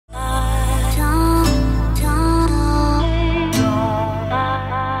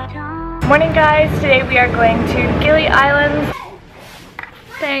Morning guys, today we are going to Gili Island.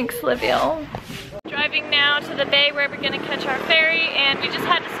 Thanks, LIVIO. Driving now to the bay where we're going to catch our ferry, and we just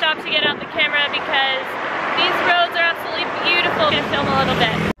had to stop to get out the camera because these roads are absolutely beautiful. I'm going to film a little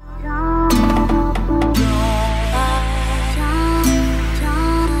bit.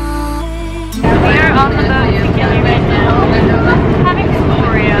 We are on the boat to Gili right now, having some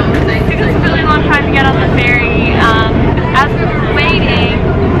Oreos. It took us a really long time to get on the ferry. As we were waiting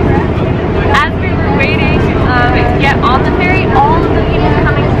to get on the ferry, all of the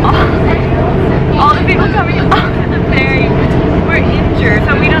people coming off of the ferry were injured.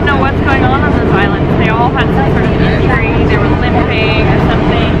 So we don't know what's going on those islands. They all had some sort of injury. They were limping or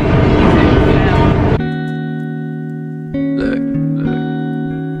something. Look.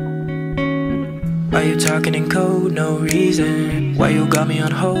 Why you talking in code? No reason. Why you got me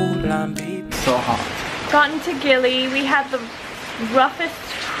on hold? I'm baby. So hot. Gotten to Gili. We had the roughest,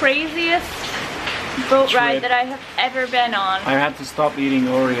 craziest boat ride that I have ever been on. I had to stop eating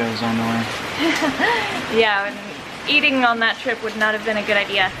Oreos on the way. Yeah, and eating on that trip would not have been a good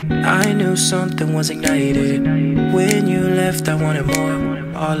idea. I knew something was ignited. When you left, I wanted more.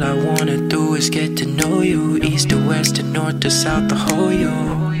 All I wanna do is get to know you. East to west to north to south, the whole you.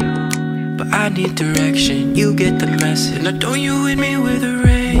 But I need direction, you get the message. Now don't you hit me with a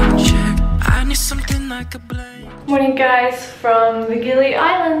rain check. I need something like a blank. Morning guys, from the Gili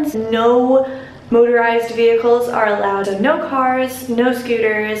Islands. No motorized vehicles are allowed. So no cars, no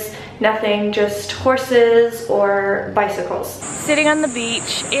scooters, nothing, just horses or bicycles. Sitting on the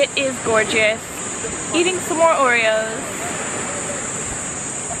beach, it is gorgeous. Eating some more Oreos.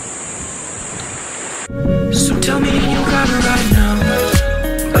 So tell me you got it right now.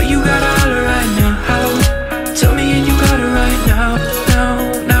 But you got all it right now. How? Tell me and you got it right now.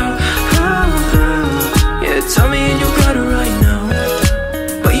 Now. How? Yeah, tell me and you got it right now.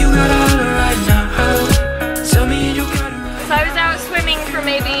 But you got all it right now. So I was out swimming for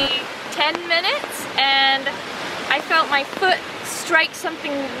maybe 10 minutes and I felt my foot strike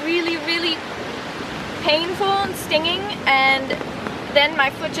something really, really painful and stinging, and then my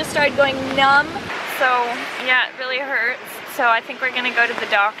foot just started going numb. So yeah, it really hurts. So I think we're gonna go to the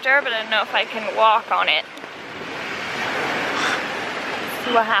doctor, but I don't know if I can walk on it.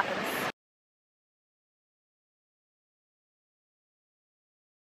 See what happens.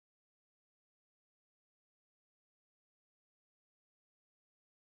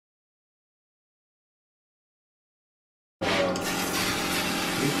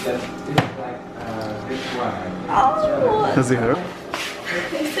 Oh. Does it hurt?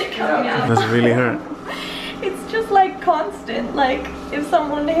 Is it coming out? Does it really hurt? It's just like constant. Like if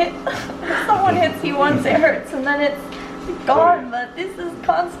someone hits you once, it hurts, and then it's gone. But this is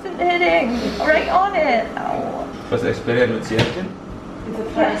constant hitting right on it. Oh. Was experience with urchin?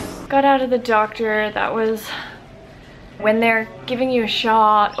 Yes. Got out of the doctor. That was when they're giving you a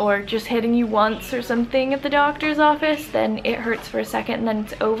shot or just hitting you once or something at the doctor's office, then it hurts for a second and then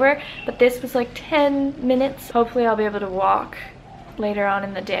it's over. But this was like 10 minutes. Hopefully I'll be able to walk later on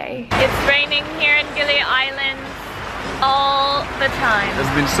in the day. It's raining here in Gili Island all the time. There's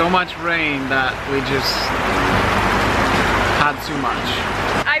been so much rain that we just had too much.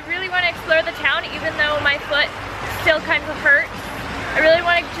 I really want to explore the town even though my foot still kind of hurts. I really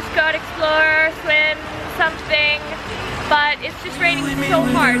want to just go out, explore, swim, something. But it's just raining so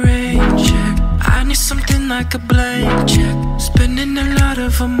hard. I need something like a blank check. Spending a lot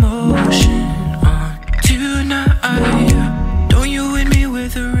of emotion on tonight. Don't you hit me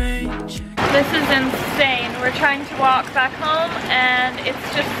with a rain check. This is insane. We're trying to walk back home and it's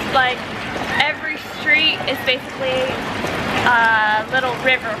just like every street is basically a little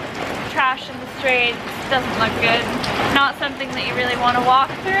river. Trash in the streets, doesn't look good. Not something that you really want to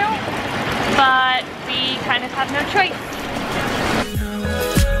walk through, but we kind of have no choice.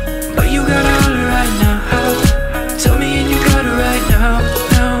 But you got all it right now. Tell me and you got it right now.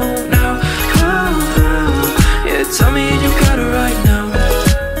 Yeah, tell me and you got it right now.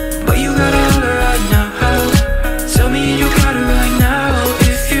 But you got all it right now. Tell me and you got it right now.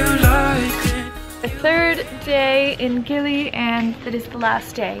 If you like it. The third day in Gili, and that is the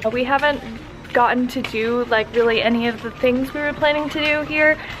last day. We haven't gotten to do like really any of the things we were planning to do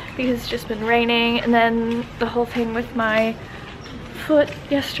here because it's just been raining, and then the whole thing with my foot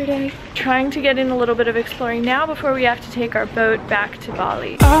yesterday. Trying to get in a little bit of exploring now before we have to take our boat back to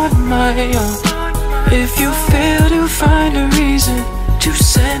Bali. On my own, if you fail to find a reason to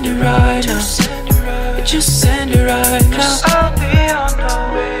send it right now, just send it right now. I'll be on the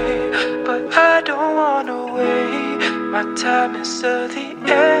way, but I don't wanna wait. My time is of the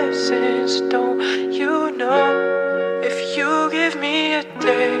essence, don't you know? If you give me a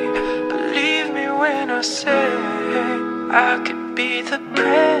day, I could be the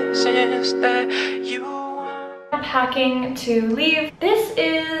presence that you want. Packing to leave. This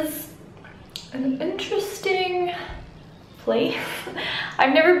is an interesting place.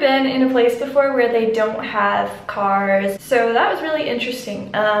 I've never been in a place before where they don't have cars, so that was really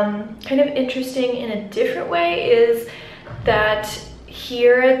interesting. Kind of interesting in a different way is that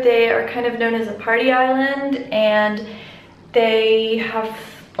here they are kind of known as a party island, and they have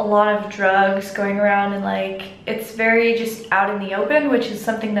a lot of drugs going around, and like it's very just out in the open, which is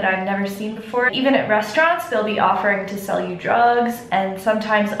something that I've never seen before. Even at restaurants, they'll be offering to sell you drugs, and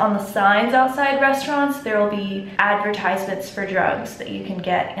sometimes on the signs outside restaurants there will be advertisements for drugs that you can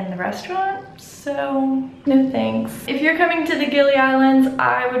get in the restaurant. So no thanks. If you're coming to the Gili Islands,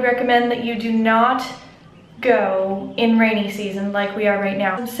 I would recommend that you do not go in rainy season like we are right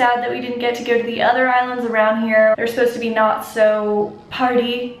now. I'm sad that we didn't get to go to the other islands around here. They're supposed to be not so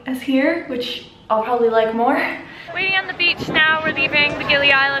party as here, which I'll probably like more. Waiting on the beach now. We're leaving the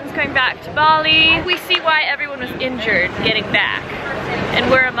Gili Islands, going back to Bali. We see why everyone was injured getting back, and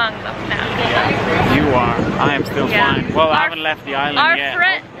we're among them now. You are. I am still fine. Well, I haven't left the island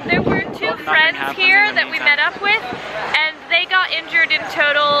yet. There were two friends here that we met up with, and they got injured in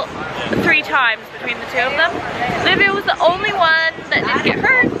total 3 times between the 2 of them. Livio was the only one that didn't get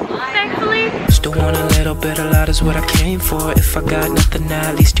hurt, thankfully. Still want a little bit, a lot is what I came for. If I got nothing,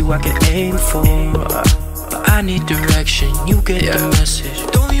 at least you I can aim for. But I need direction, you get the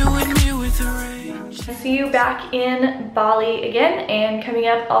message. Don't you with me with the range. See you back in Bali again, and coming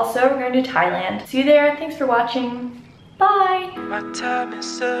up also we're going to Thailand. See you there. Thanks for watching. Bye. My time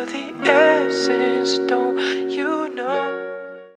is of the essence, don't you know?